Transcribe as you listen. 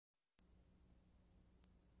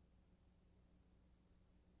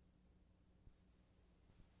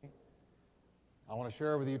I want to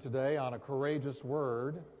share with you today on a courageous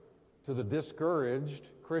word to the discouraged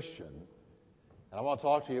Christian. And I want to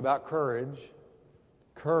talk to you about courage.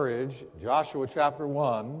 Courage, Joshua chapter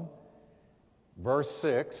 1, verse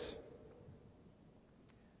 6.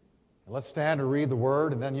 And let's stand to read the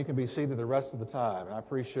word, and then you can be seated the rest of the time. And I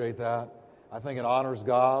appreciate that. I think it honors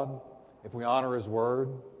God if we honor His word.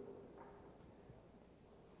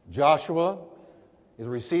 Joshua is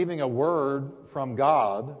receiving a word from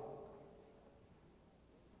God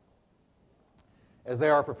as they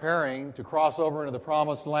are preparing to cross over into the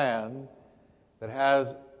promised land that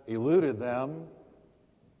has eluded them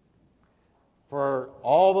for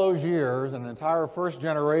all those years. An entire first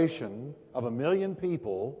generation of 1 million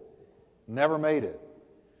people never made it.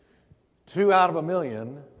 2 out of 1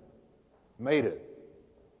 million made it.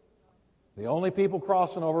 The only people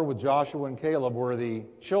crossing over with Joshua and Caleb were the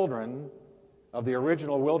children of the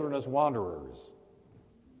original wilderness wanderers.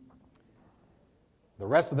 The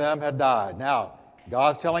rest of them had died. Now,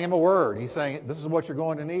 God's telling him a word. He's saying, this is what you're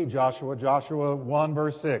going to need, Joshua. Joshua 1,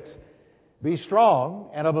 verse 6. Be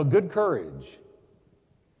strong and of a good courage.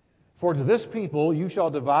 For to this people you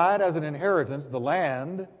shall divide as an inheritance the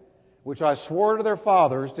land which I swore to their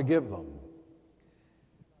fathers to give them.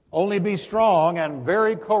 Only be strong and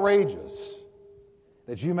very courageous,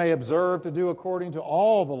 that you may observe to do according to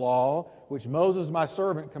all the law which Moses my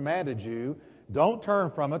servant commanded you. Don't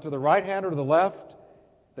turn from it to the right hand or to the left,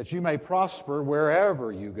 that you may prosper wherever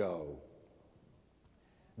you go.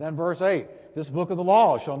 Then verse 8, this book of the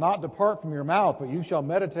law shall not depart from your mouth, but you shall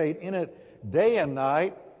meditate in it day and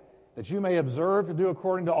night, that you may observe to do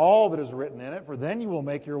according to all that is written in it, for then you will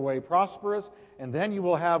make your way prosperous, and then you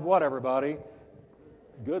will have what, everybody?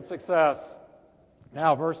 Good success.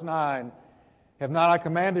 Now, verse 9, have not I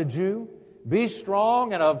commanded you? Be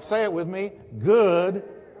strong and of, say it with me, good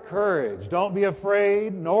courage. Don't be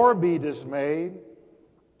afraid, nor be dismayed.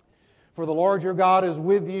 For the Lord your God is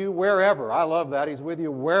with you wherever. I love that. He's with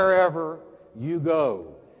you wherever you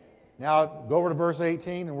go. Now, go over to verse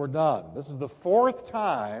 18 and we're done. This is the 4th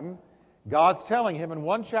time God's telling him in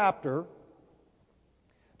one chapter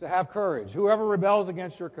to have courage. Whoever rebels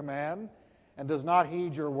against your command and does not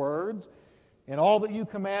heed your words, in all that you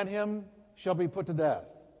command him shall be put to death.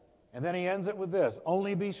 And then he ends it with this,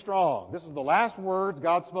 only be strong. This is the last words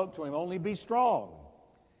God spoke to him, only be strong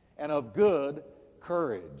and of good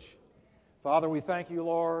courage. Father, we thank you,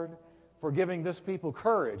 Lord, for giving this people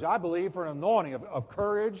courage. I believe for an anointing of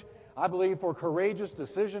courage. I believe for courageous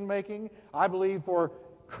decision-making. I believe for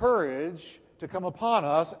courage to come upon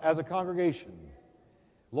us as a congregation.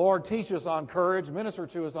 Lord, teach us on courage, minister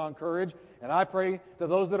to us on courage, and I pray that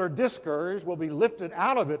those that are discouraged will be lifted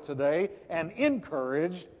out of it today and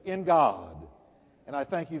encouraged in God. And I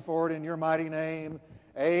thank you for it in your mighty name.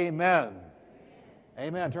 Amen.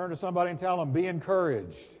 Amen. Turn to somebody and tell them, be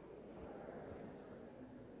encouraged.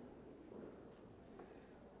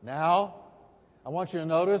 Now, I want you to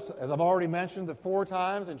notice, as I've already mentioned, that 4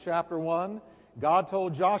 times in chapter 1, God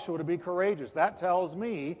told Joshua to be courageous. That tells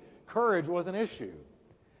me courage was an issue.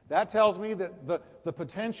 That tells me that the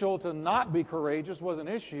potential to not be courageous was an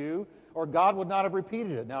issue, or God would not have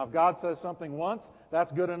repeated it. Now, if God says something once,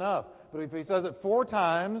 that's good enough. But if He says it 4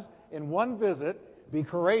 times in one visit, be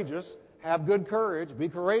courageous, have good courage, be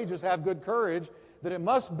courageous, have good courage, then it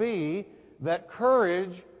must be that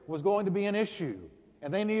courage was going to be an issue.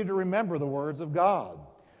 And they needed to remember the words of God.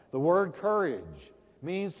 The word courage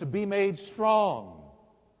means to be made strong,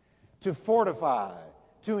 to fortify,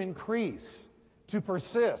 to increase, to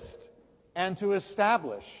persist, and to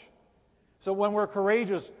establish. So when we're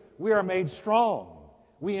courageous, we are made strong.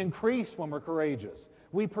 We increase when we're courageous.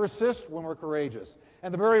 We persist when we're courageous.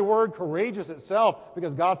 And the very word courageous itself,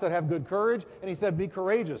 because God said have good courage, and He said be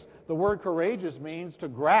courageous. The word courageous means to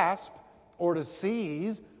grasp or to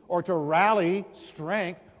seize or to rally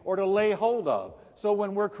strength, or to lay hold of. So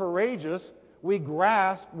when we're courageous, we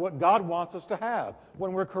grasp what God wants us to have.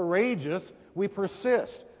 When we're courageous, we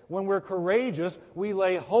persist. When we're courageous, we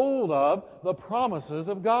lay hold of the promises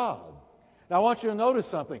of God. Now I want you to notice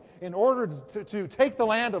something. In order to take the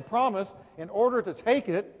land of promise, in order to take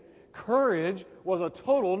it, courage was a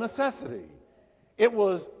total necessity. It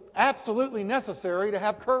was absolutely necessary to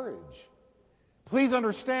have courage. Please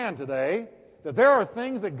understand today that there are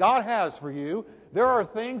things that God has for you. There are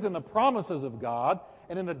things in the promises of God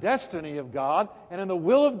and in the destiny of God and in the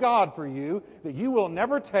will of God for you that you will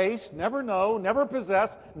never taste, never know, never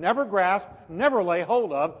possess, never grasp, never lay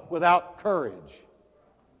hold of without courage.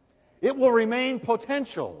 It will remain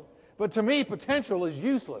potential. But to me, potential is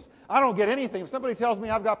useless. I don't get anything. If somebody tells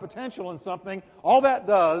me I've got potential in something, all that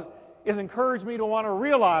does is encourage me to want to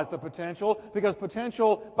realize the potential, because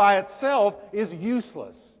potential by itself is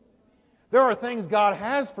useless. There are things God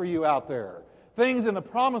has for you out there, things in the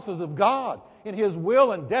promises of God, in His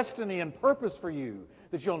will and destiny and purpose for you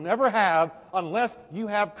that you'll never have unless you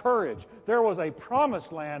have courage. There was a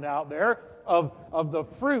promised land out there of the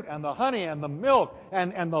fruit and the honey and the milk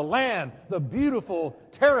and the land, the beautiful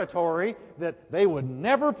territory that they would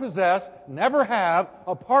never possess, never have,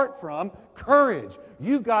 apart from courage.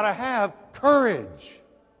 You've got to have courage.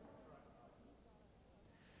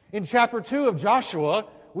 In chapter 2 of Joshua,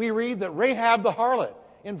 we read that Rahab the harlot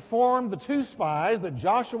informed the 2 spies that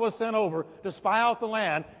Joshua sent over to spy out the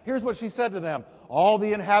land. Here's what she said to them: all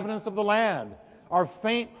the inhabitants of the land are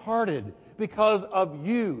faint-hearted because of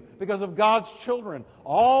you, because of God's children.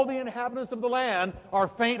 All the inhabitants of the land are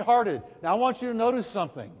faint-hearted. Now I want you to notice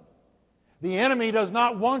something. The enemy does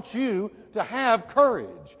not want you to have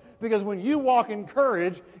courage, because when you walk in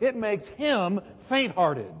courage, it makes him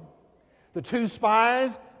faint-hearted. The 2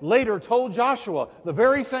 spies later told Joshua the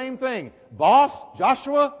very same thing. Boss,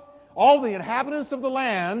 Joshua, all the inhabitants of the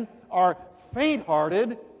land are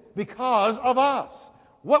faint-hearted because of us.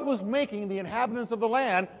 What was making the inhabitants of the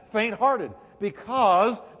land faint-hearted?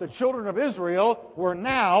 Because the children of Israel were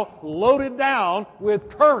now loaded down with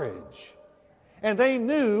courage. And they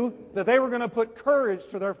knew that they were going to put courage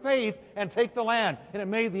to their faith and take the land. And it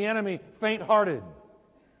made the enemy faint-hearted.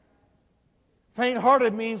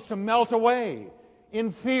 Faint-hearted means to melt away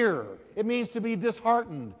in fear. It means to be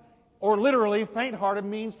disheartened. Or literally, faint-hearted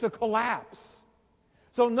means to collapse.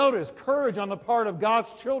 So notice, courage on the part of God's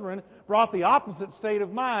children brought the opposite state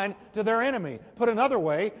of mind to their enemy. Put another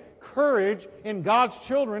way, courage in God's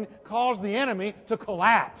children caused the enemy to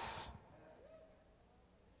collapse.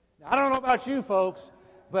 Now, I don't know about you folks,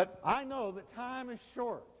 but I know that time is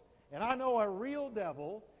short. And I know a real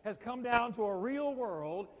devil has come down to a real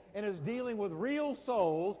world and is dealing with real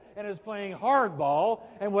souls and is playing hardball.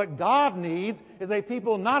 And what God needs is a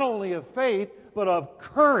people not only of faith, but of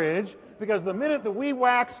courage, because the minute that we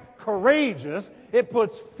wax courageous, it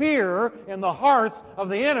puts fear in the hearts of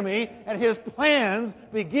the enemy, and his plans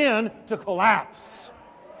begin to collapse.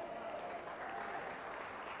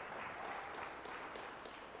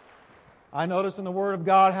 I notice in the Word of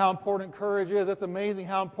God how important courage is. It's amazing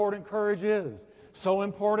how important courage is. So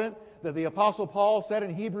important that the Apostle Paul said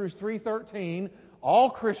in Hebrews 3:13, all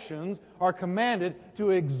Christians are commanded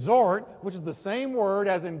to exhort, which is the same word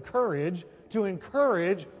as encourage, to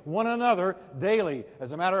encourage one another daily.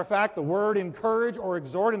 As a matter of fact, the word encourage or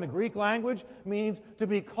exhort in the Greek language means to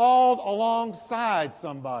be called alongside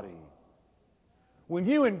somebody. When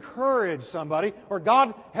you encourage somebody, or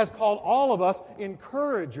God has called all of us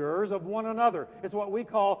encouragers of one another. It's what we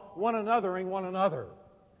call one anothering one another.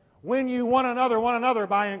 When you one another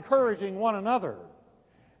by encouraging one another,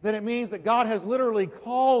 then it means that God has literally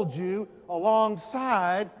called you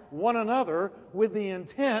alongside one another with the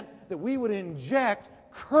intent that we would inject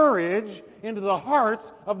courage into the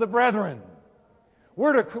hearts of the brethren.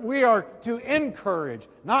 We are to encourage,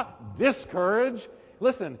 not discourage.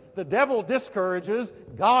 Listen, the devil discourages,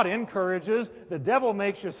 God encourages. The devil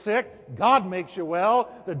makes you sick, God makes you well.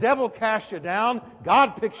 The devil casts you down,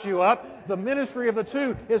 God picks you up. The ministry of the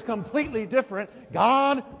two is completely different.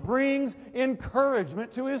 God brings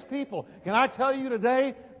encouragement to His people. Can I tell you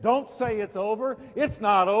today, don't say it's over. It's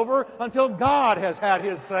not over until God has had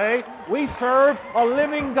His say. We serve a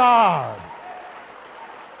living God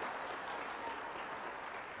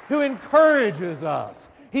who encourages us.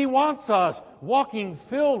 He wants us walking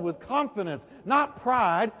filled with confidence, not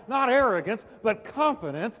pride, not arrogance, but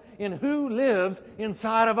confidence in who lives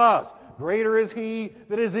inside of us. Greater is He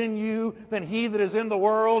that is in you than he that is in the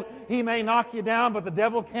world. He may knock you down, but the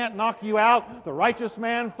devil can't knock you out. The righteous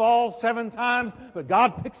man falls 7 times, but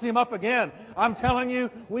God picks him up again. I'm telling you,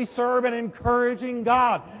 we serve an encouraging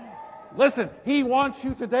God. Listen, He wants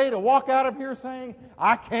you today to walk out of here saying,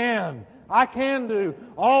 I can do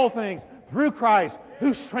all things through Christ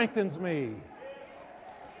who strengthens me.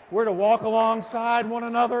 We're to walk alongside one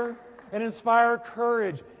another and inspire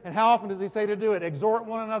courage. And how often does He say to do it? Exhort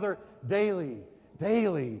one another daily,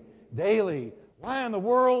 daily, daily. Why in the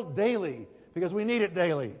world daily? Because we need it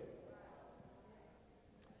daily.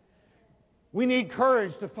 We need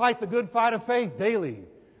courage to fight the good fight of faith daily.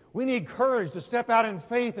 We need courage to step out in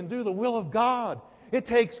faith and do the will of God. It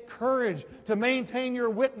takes courage to maintain your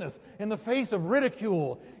witness in the face of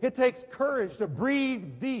ridicule. It takes courage to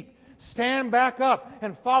breathe deep, stand back up,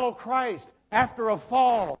 and follow Christ after a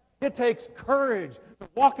fall. It takes courage to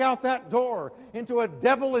walk out that door into a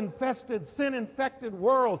devil-infested, sin-infected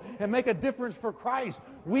world and make a difference for Christ.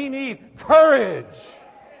 We need courage.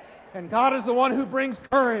 And God is the one who brings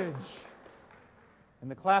courage. In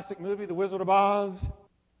the classic movie, The Wizard of Oz,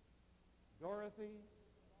 Dorothy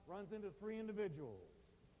runs into three individuals: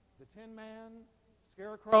 the Tin Man,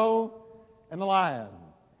 Scarecrow, and the Lion.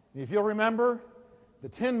 And if you'll remember, the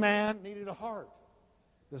Tin Man needed a heart.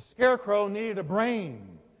 The Scarecrow needed a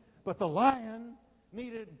brain. But the Lion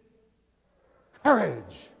needed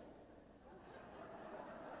courage.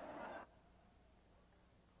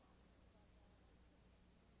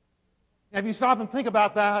 Now, if you stop and think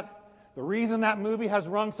about that, the reason that movie has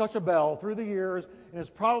rung such a bell through the years and is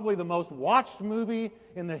probably the most watched movie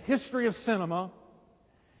in the history of cinema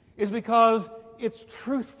is because it's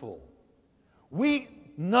truthful. We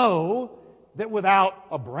know that without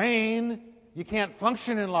a brain, you can't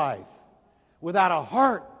function in life. Without a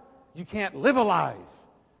heart, you can't live a life.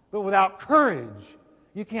 But without courage,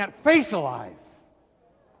 you can't face a life.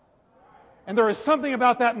 And there is something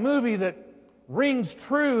about that movie that rings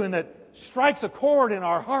true and that strikes a chord in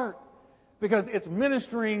our heart because it's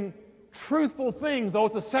ministering truthful things, though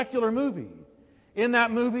it's a secular movie. In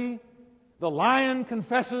that movie, the Lion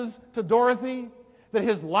confesses to Dorothy that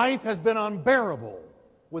his life has been unbearable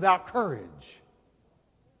without courage.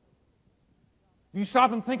 If you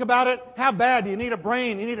stop and think about it, how bad do you need a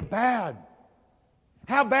brain? You need it bad.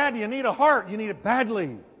 How bad do you need a heart? You need it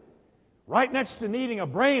badly. Right next to needing a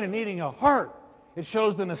brain and needing a heart, it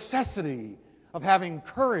shows the necessity of having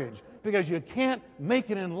courage because you can't make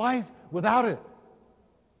it in life without it.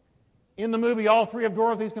 In the movie, all three of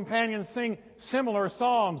Dorothy's companions sing similar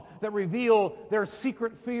songs that reveal their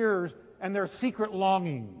secret fears and their secret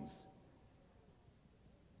longings.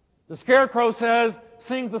 The Scarecrow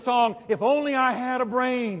sings the song, "If Only I Had a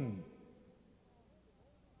Brain."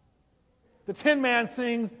 The Tin Man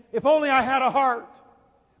sings, "If Only I Had a Heart."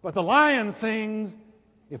 But the Lion sings,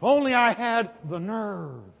 "If Only I Had the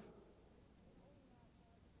Nerve."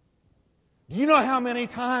 Do you know how many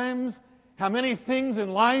times, how many things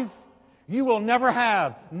in life you will never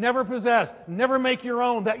have, never possess, never make your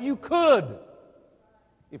own that you could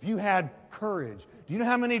if you had courage? Do you know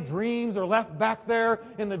how many dreams are left back there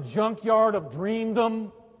in the junkyard of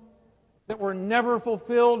dreamdom that were never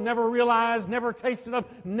fulfilled, never realized, never tasted of,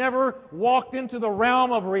 never walked into the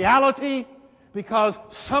realm of reality because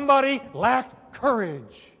somebody lacked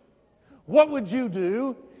courage? What would you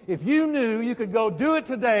do if you knew you could go do it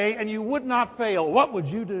today and you would not fail? What would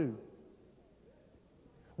you do?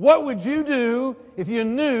 What would you do if you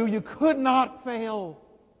knew you could not fail?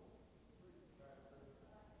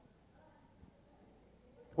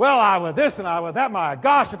 Well, I would this and I would that. My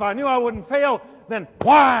gosh, if I knew I wouldn't fail, then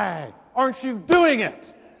why aren't you doing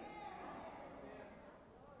it?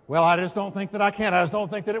 Well, I just don't think that I can. I just don't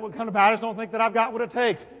think that it would come about. I just don't think that I've got what it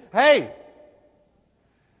takes. Hey,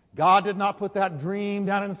 God did not put that dream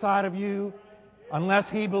down inside of you unless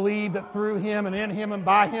He believed that through Him and in Him and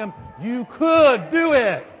by Him you could do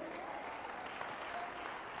it.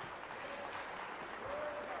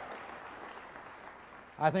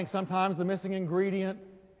 I think sometimes the missing ingredient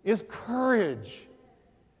is courage.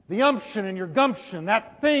 The umption and your gumption,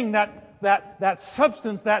 that thing, that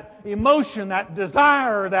substance, that emotion, that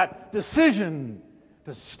desire, that decision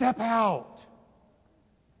to step out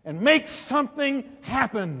and make something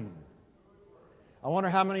happen. I wonder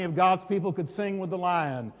how many of God's people could sing with the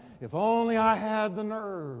Lion, "If only I had the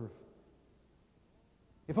nerve.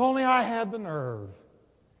 If only I had the nerve."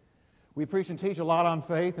 We preach and teach a lot on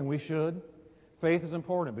faith, and we should. Faith is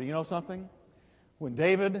important, but you know something? When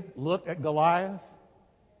David looked at Goliath,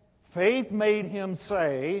 faith made him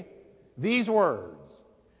say these words,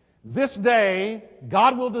 "This day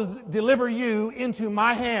God will deliver you into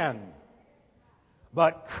my hand."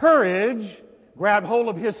 But courage grabbed hold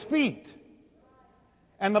of his feet.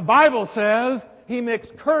 And the Bible says he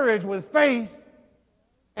mixed courage with faith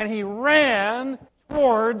and he ran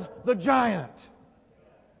towards the giant.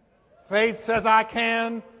 Faith says, "I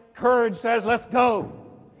can." Courage says, "Let's go."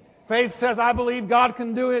 Faith says, "I believe God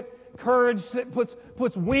can do it." Courage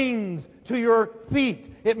puts wings to your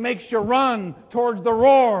feet. It makes you run towards the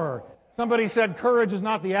roar. Somebody said courage is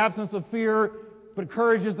not the absence of fear, but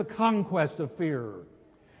courage is the conquest of fear.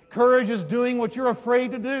 Courage is doing what you're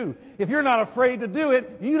afraid to do. If you're not afraid to do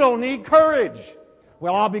it, you don't need courage.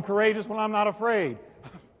 Well, I'll be courageous when I'm not afraid.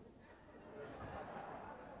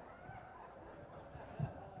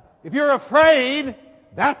 If you're afraid,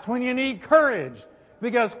 that's when you need courage,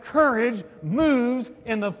 because courage moves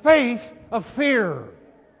in the face of fear.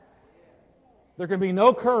 There can be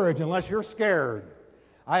no courage unless you're scared.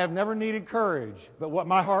 I have never needed courage, but what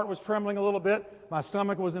my heart was trembling a little bit, my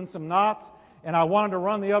stomach was in some knots, and I wanted to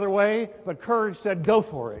run the other way, but courage said, "Go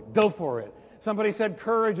for it, go for it." Somebody said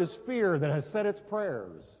courage is fear that has said its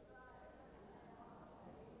prayers.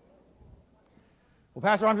 Well,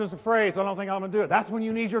 Pastor, I'm just afraid, so I don't think I'm going to do it. That's when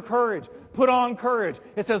you need your courage. Put on courage.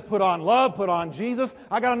 It says put on love, put on Jesus.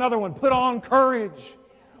 I got another one. Put on courage.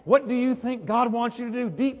 What do you think God wants you to do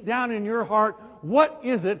deep down in your heart? What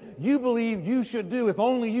is it you believe you should do if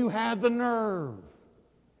only you had the nerve?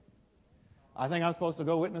 I think I'm supposed to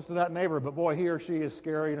go witness to that neighbor, but boy, he or she is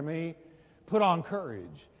scary to me. Put on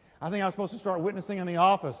courage. I think I'm supposed to start witnessing in the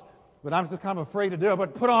office, but I'm just kind of afraid to do it.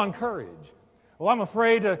 But put on courage. Well, I'm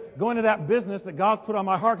afraid to go into that business that God's put on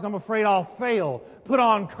my heart because I'm afraid I'll fail. Put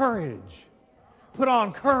on courage. Put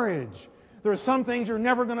on courage. There are some things you're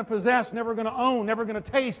never going to possess, never going to own, never going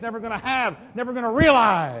to taste, never going to have, never going to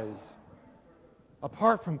realize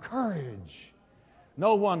apart from courage.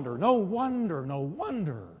 No wonder, no wonder, no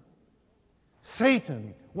wonder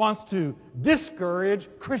Satan wants to discourage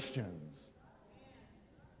Christians,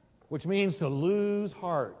 which means to lose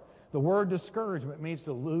heart. The word discouragement means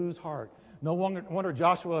to lose heart. No wonder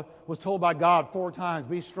Joshua was told by God 4 times,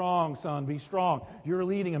 be strong, son, be strong. You're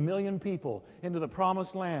leading 1 million people into the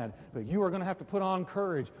promised land, but you are going to have to put on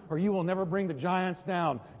courage or you will never bring the giants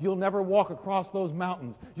down. You'll never walk across those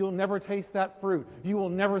mountains. You'll never taste that fruit. You will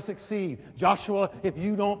never succeed. Joshua, if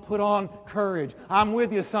you don't put on courage, I'm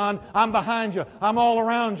with you, son. I'm behind you. I'm all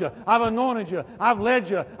around you. I've anointed you. I've led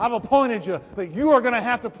you. I've appointed you, but you are going to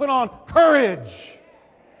have to put on courage.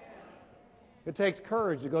 It takes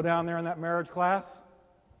courage to go down there in that marriage class.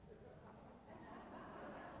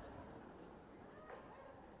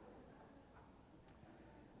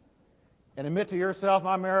 And admit to yourself,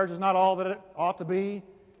 my marriage is not all that it ought to be.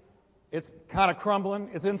 It's kind of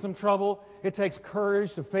crumbling. It's in some trouble. It takes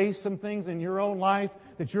courage to face some things in your own life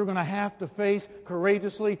that you're going to have to face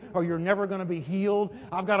courageously or you're never going to be healed.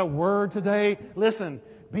 I've got a word today. Listen.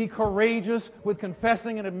 Be courageous with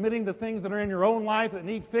confessing and admitting the things that are in your own life that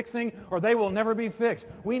need fixing, or they will never be fixed.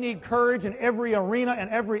 We need courage in every arena and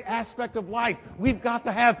every aspect of life. We've got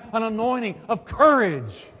to have an anointing of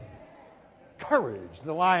courage. Courage,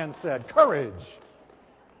 the lion said. Courage.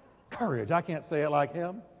 Courage. I can't say it like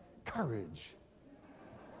him. Courage.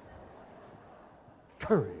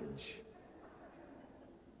 Courage.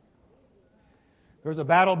 There's a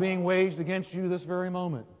battle being waged against you this very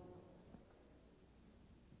moment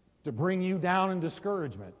to bring you down in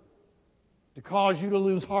discouragement, to cause you to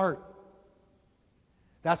lose heart.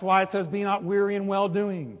 That's why it says, be not weary in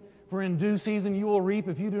well-doing, for in due season you will reap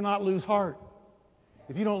if you do not lose heart,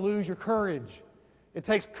 if you don't lose your courage. It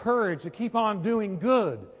takes courage to keep on doing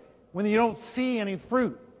good when you don't see any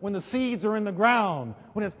fruit, when the seeds are in the ground,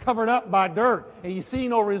 when it's covered up by dirt and you see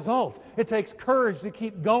no results. It takes courage to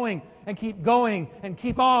keep going and keep going and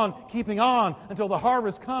keep on keeping on until the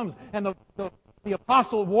harvest comes. And the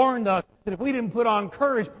apostle warned us that if we didn't put on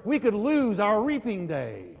courage, we could lose our reaping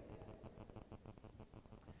day.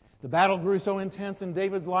 The battle grew so intense in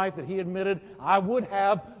David's life that he admitted, I would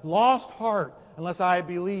have lost heart unless I had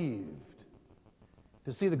believed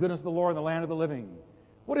to see the goodness of the Lord in the land of the living.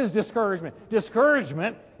 What is discouragement?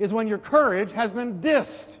 Discouragement is when your courage has been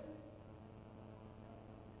dissed.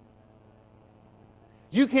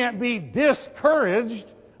 You can't be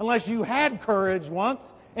discouraged unless you had courage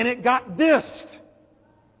once and it got dissed.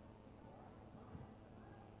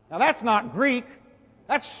 Now that's not Greek.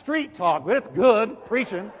 That's street talk, but it's good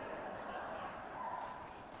preaching.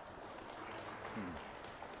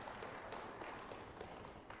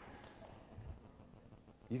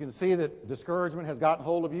 You can see that discouragement has gotten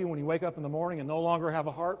hold of you when you wake up in the morning and no longer have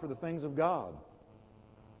a heart for the things of God.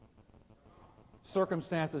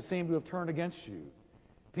 Circumstances seem to have turned against you.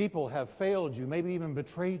 People have failed you, maybe even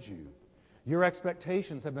betrayed you. Your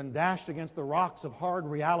expectations have been dashed against the rocks of hard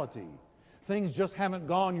reality. Things just haven't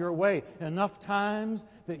gone your way enough times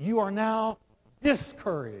that you are now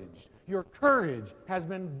discouraged. Your courage has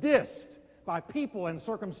been dissed by people and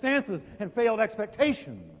circumstances and failed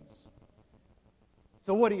expectations.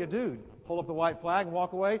 So what do? Pull up the white flag and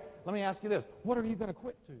walk away? Let me ask you this. What are you going to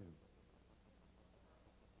quit to?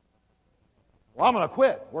 Well, I'm going to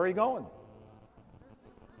quit. Where are you going?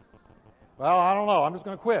 Well, I don't know. I'm just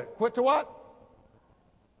going to quit. Quit to what?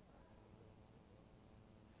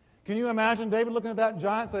 Can you imagine David looking at that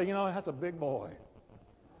giant and saying, that's a big boy.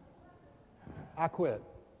 I quit.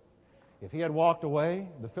 If he had walked away,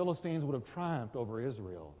 the Philistines would have triumphed over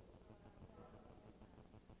Israel.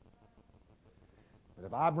 But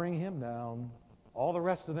if I bring him down, all the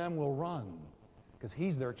rest of them will run because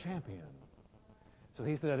he's their champion. So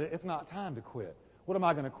he said, it's not time to quit. What am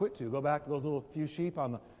I going to quit to? Go back to those little few sheep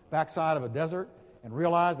on the backside of a desert and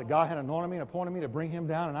realize that God had anointed me and appointed me to bring him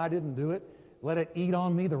down and I didn't do it? Let it eat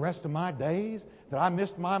on me the rest of my days? That I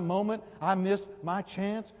missed my moment? I missed my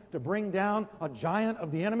chance to bring down a giant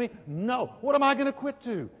of the enemy? No. What am I going to quit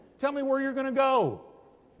to? Tell me where you're going to go.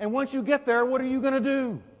 And once you get there, what are you going to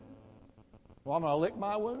do? Well, I'm going to lick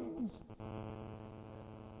my wounds.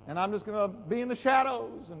 And I'm just going to be in the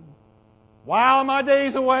shadows and while my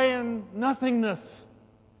days away in nothingness.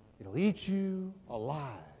 It'll eat you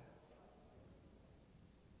alive.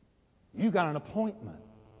 You got an appointment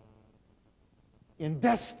in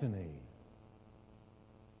destiny.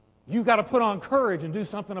 You've got to put on courage and do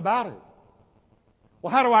something about it.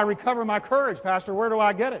 Well, how do I recover my courage, Pastor? Where do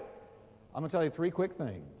I get it? I'm going to tell you 3 quick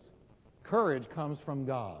things. Courage comes from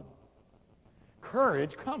God.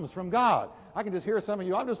 Courage comes from God. I can just hear some of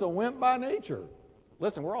you, I'm just a wimp by nature.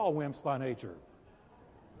 Listen, we're all wimps by nature.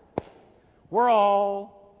 We're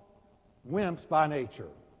all wimps by nature.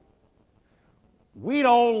 We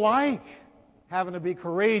don't like having to be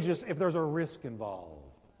courageous if there's a risk involved.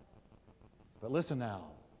 But listen now,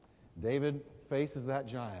 David faces that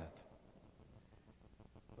giant.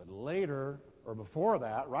 But later, or before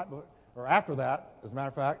that, or after that, as a matter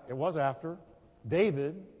of fact, it was after,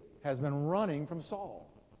 David has been running from Saul.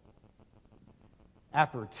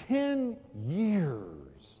 After 10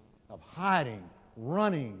 years of hiding,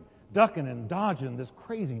 running, ducking and dodging this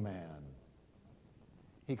crazy man,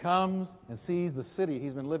 he comes and sees the city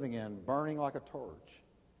he's been living in burning like a torch.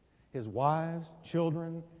 His wives,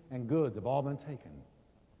 children, and goods have all been taken.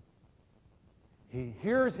 He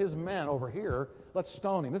hears his men over here, let's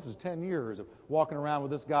stone him. This is 10 years of walking around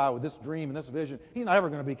with this guy with this dream and this vision. He's not ever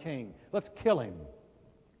going to be king. Let's kill him.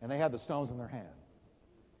 And they had the stones in their hand.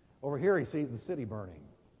 Over here he sees the city burning.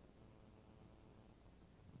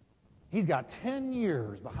 He's got 10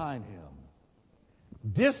 years behind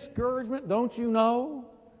him. Discouragement, don't you know,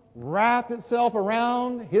 wrapped itself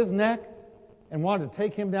around his neck and wanted to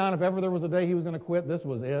take him down if ever there was a day he was going to quit. This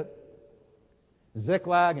was it.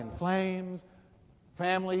 Ziklag in flames,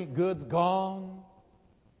 family, goods gone.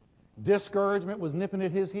 Discouragement was nipping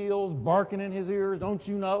at his heels, barking in his ears, don't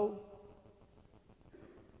you know?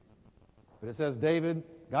 But it says David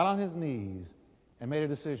got on his knees and made a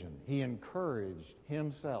decision. He encouraged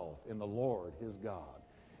himself in the Lord his God.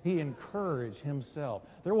 He encouraged himself.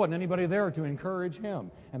 There wasn't anybody there to encourage him.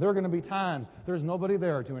 And there are going to be times there's nobody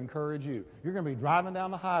there to encourage you. You're going to be driving down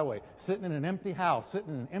the highway, sitting in an empty house, sitting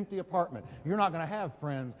in an empty apartment. You're not going to have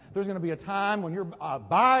friends. There's going to be a time when you're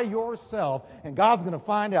by yourself, and God's going to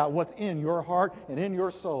find out what's in your heart and in your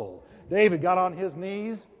soul. David got on his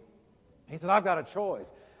knees. He said, I've got a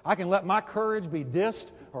choice. I can let my courage be dissed,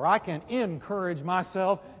 or I can encourage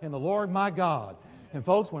myself in the Lord my God. And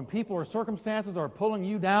folks, when people or circumstances are pulling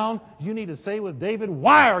you down, you need to say with David,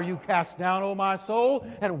 why are you cast down, O my soul?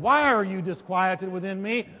 And why are you disquieted within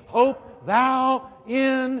me? Hope thou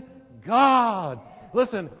in God.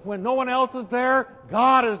 Listen, when no one else is there,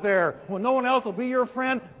 God is there. When no one else will be your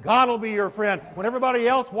friend, God will be your friend. When everybody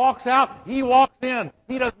else walks out, He walks in.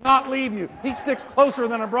 He does not leave you. He sticks closer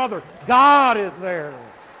than a brother. God is there.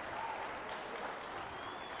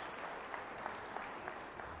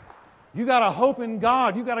 You got to hope in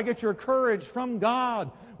God. You got to get your courage from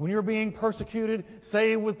God. When you're being persecuted,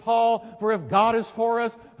 say with Paul, for if God is for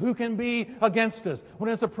us, who can be against us? When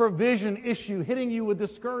it's a provision issue hitting you with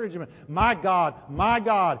discouragement, my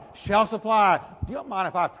God shall supply. Do you mind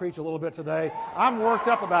if I preach a little bit today? I'm worked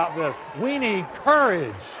up about this. We need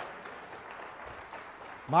courage.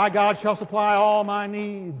 My God shall supply all my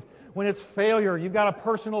needs. When it's failure, you've got a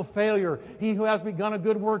personal failure. He who has begun a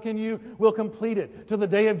good work in you will complete it to the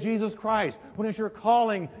day of Jesus Christ. When it's your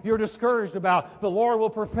calling you're discouraged about, the Lord will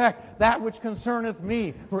perfect that which concerneth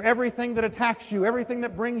me. For everything that attacks you, everything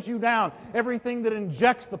that brings you down, everything that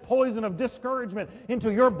injects the poison of discouragement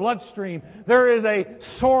into your bloodstream, there is a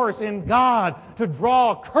source in God to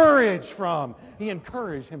draw courage from. He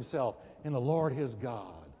encouraged himself in the Lord his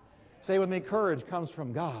God. Say with me, courage comes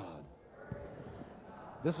from God.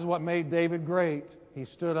 This is what made David great. He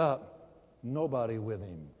stood up, nobody with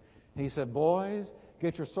him. He said, boys,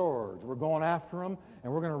 get your swords. We're going after them,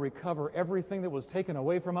 and we're going to recover everything that was taken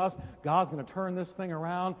away from us. God's going to turn this thing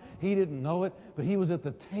around. He didn't know it, but he was at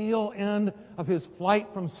the tail end of his flight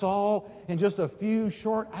from Saul. In just a few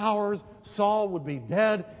short hours, Saul would be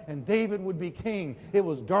dead, and David would be king. It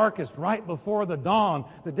was darkest right before the dawn.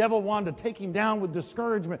 The devil wanted to take him down with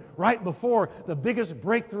discouragement right before the biggest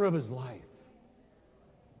breakthrough of his life.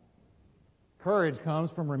 Courage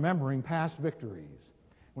comes from remembering past victories.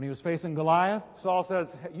 When he was facing Goliath, Saul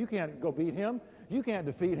says, hey, you can't go beat him. You can't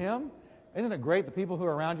defeat him. Isn't it great the people who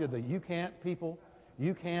are around you, the you can't people,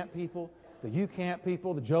 you can't people, the you can't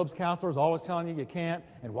people, the Job's counselors always telling you can't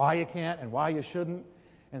and why you shouldn't.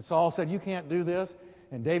 And Saul said, you can't do this.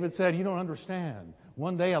 And David said, you don't understand.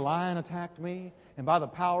 One day a lion attacked me, And by the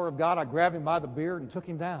power of God, I grabbed him by the beard and took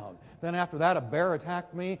him down. Then after that, a bear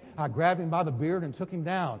attacked me. I grabbed him by the beard and took him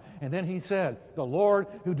down. And then he said, the Lord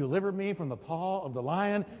who delivered me from the paw of the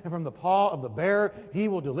lion and from the paw of the bear, he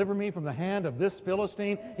will deliver me from the hand of this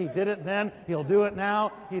Philistine. He did it then. He'll do it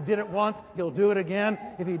now. He did it once. He'll do it again.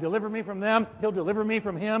 If he delivered me from them, he'll deliver me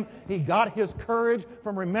from him. He got his courage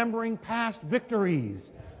from remembering past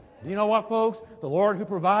victories. Do you know what, folks? The Lord who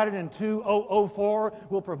provided in 2004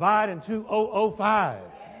 will provide in 2005.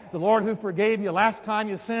 The Lord who forgave you last time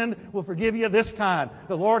you sinned will forgive you this time.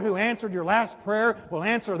 The Lord who answered your last prayer will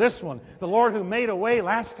answer this one. The Lord who made a way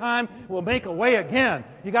last time will make a way again.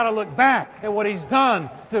 You got to look back at what He's done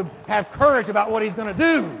to have courage about what He's going to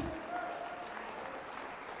do.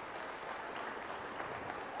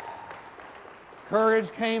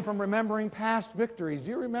 Courage came from remembering past victories.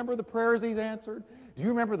 Do you remember the prayers He's answered? Do you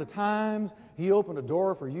remember the times He opened a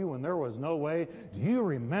door for you when there was no way? Do you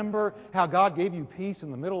remember how God gave you peace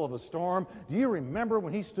in the middle of a storm? Do you remember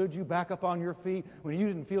when He stood you back up on your feet when you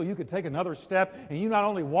didn't feel you could take another step and you not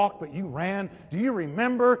only walked but you ran? Do you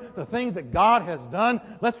remember the things that God has done?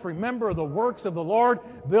 Let's remember the works of the Lord,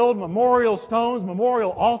 build memorial stones,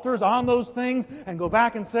 memorial altars on those things, and go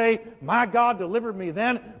back and say, my God delivered me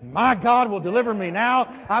then, my God will deliver me now.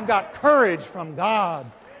 I've got courage from God.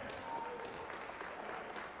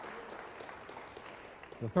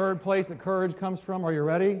 The third place that courage comes from, are you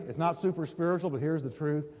ready? It's not super spiritual, but here's the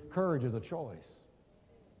truth. Courage is a choice.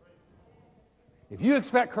 If you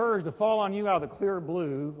expect courage to fall on you out of the clear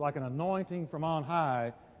blue like an anointing from on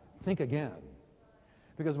high, think again.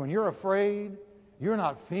 Because when you're afraid, you're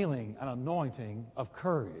not feeling an anointing of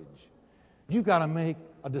courage. You've got to make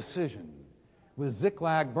a decision. With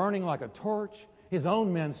Ziklag burning like a torch, his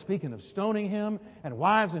own men speaking of stoning him, and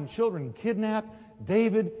wives and children kidnapped,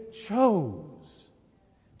 David chose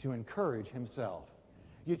to encourage himself.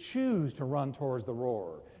 You choose to run towards the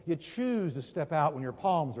roar. You choose to step out when your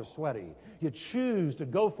palms are sweaty. You choose to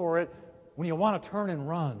go for it when you want to turn and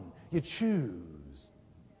run. You choose.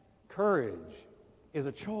 Courage is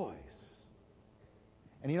a choice.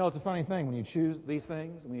 And you know, it's a funny thing when you choose these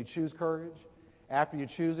things, when you choose courage, after you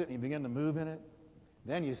choose it and you begin to move in it,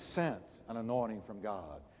 then you sense an anointing from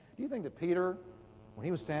God. Do you think that Peter, when he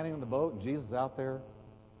was standing in the boat and Jesus is out there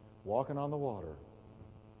walking on the water,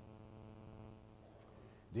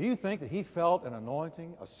 do you think that he felt an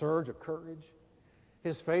anointing, a surge of courage?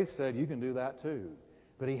 His faith said, you can do that too.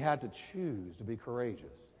 But he had to choose to be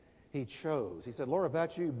courageous. He chose. He said, Lord, if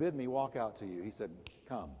that's you, bid me walk out to you. He said,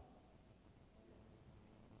 come.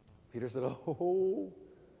 Peter said, oh,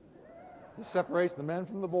 this separates the men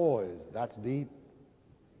from the boys. That's deep.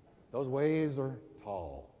 Those waves are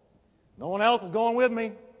tall. No one else is going with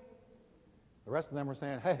me. The rest of them were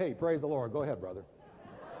saying, hey, praise the Lord. Go ahead, brother.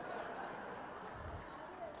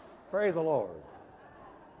 Praise the Lord.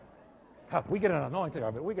 We get an anointing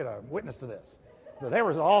of it. We get a witness to this. But they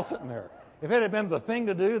were all sitting there. If it had been the thing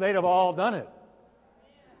to do, they'd have all done it.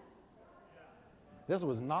 This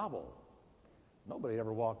was novel. Nobody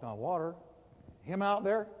ever walked on water. Him out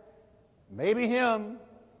there, maybe him,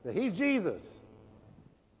 but he's Jesus.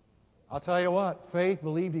 I'll tell you what, faith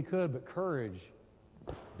believed he could, but courage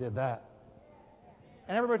did that.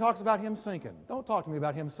 And everybody talks about him sinking. Don't talk to me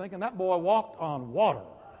about him sinking. That boy walked on water.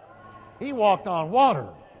 He walked on water.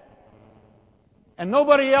 And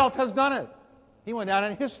nobody else has done it. He went down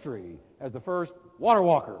in history as the first water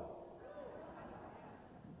walker.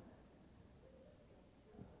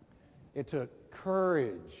 It took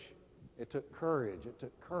courage. It took courage. It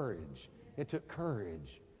took courage. It took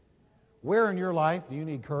courage. Where in your life do you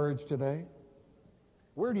need courage today?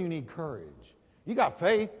 Where do you need courage? You got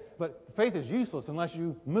faith, but faith is useless unless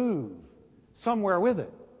you move somewhere with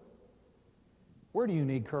it. Where do you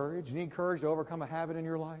need courage? Do you need courage to overcome a habit in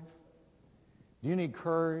your life? Do you need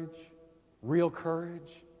courage, real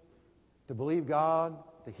courage, to believe God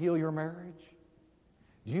to heal your marriage?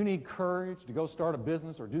 Do you need courage to go start a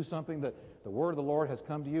business or do something that the word of the Lord has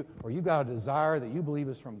come to you, or you've got a desire that you believe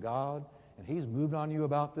is from God and He's moved on you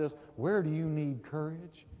about this? Where do you need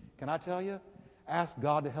courage? Can I tell you? Ask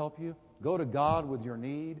God to help you. Go to God with your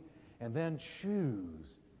need and then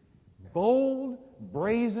choose bold,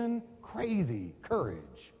 brazen, crazy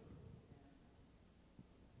courage.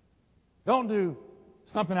 Don't do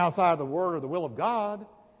something outside of the Word or the will of God,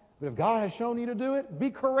 but if God has shown you to do it, be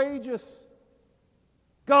courageous.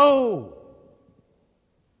 Go.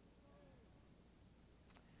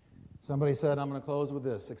 Somebody said, I'm going to close with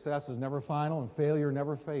this: success is never final and failure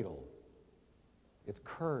never fatal. It's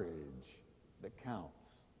courage that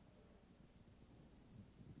counts.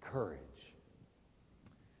 Courage.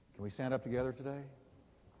 Can we stand up together today?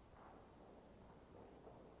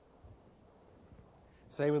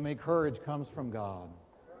 Say with me, courage comes from God.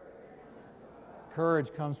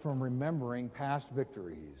 Courage comes from remembering past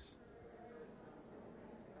victories.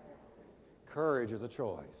 Courage is a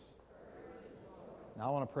choice. Now I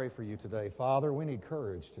want to pray for you today. Father, we need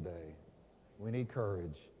courage today. We need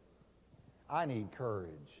courage. I need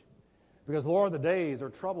courage. Because, Lord, the days are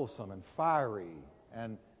troublesome and fiery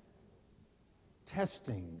and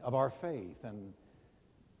testing of our faith. And,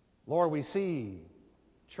 Lord, we see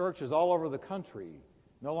churches all over the country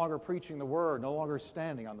no longer preaching the Word, no longer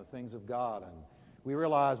standing on the things of God. And we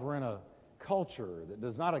realize we're in a culture that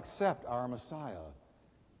does not accept our Messiah.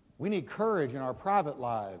 We need courage in our private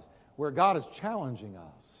lives where God is challenging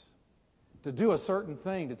us to do a certain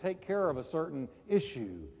thing, to take care of a certain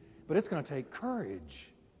issue. But it's going to take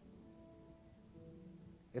courage.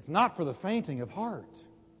 It's not for the fainting of heart.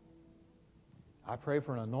 I pray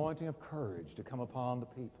for an anointing of courage to come upon the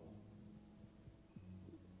people.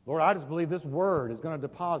 Lord, I just believe this word is going to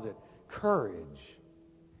deposit courage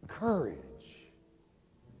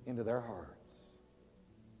into their hearts.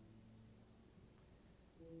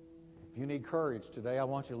 If you need courage today, I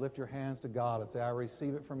want you to lift your hands to God and say, I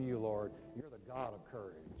receive it from you, Lord. You're the God of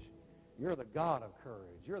courage. You're the God of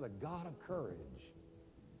courage. You're the God of courage.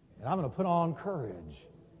 And I'm going to put on courage.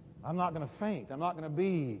 I'm not going to faint. I'm not going to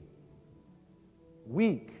be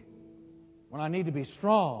weak when I need to be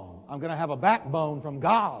strong. I'm going to have a backbone from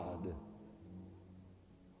God.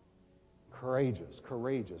 Courageous,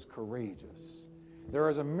 courageous, courageous. There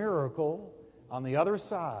is a miracle on the other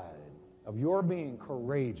side of your being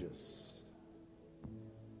courageous.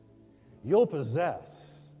 You'll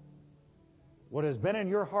possess what has been in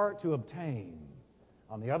your heart to obtain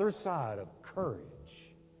on the other side of courage.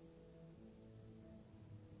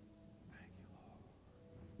 Thank you,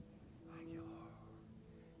 Lord. Thank you,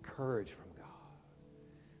 Lord. Courage from God.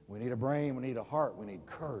 We need a brain, we need a heart, we need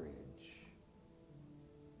courage.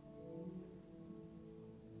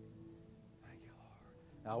 Thank you,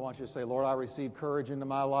 Lord. Now I want you to say, Lord, I receive courage into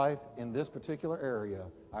my life in this particular area.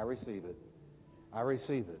 I receive it. I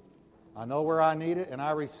receive it. I know where I need it, and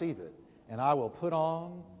I receive it. And I will put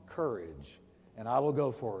on courage, and I will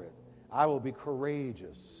go for it. I will be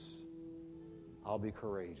courageous. I'll be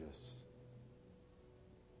courageous.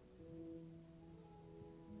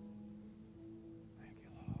 Thank you,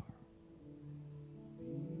 Lord.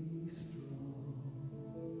 Be strong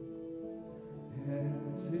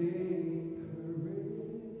and take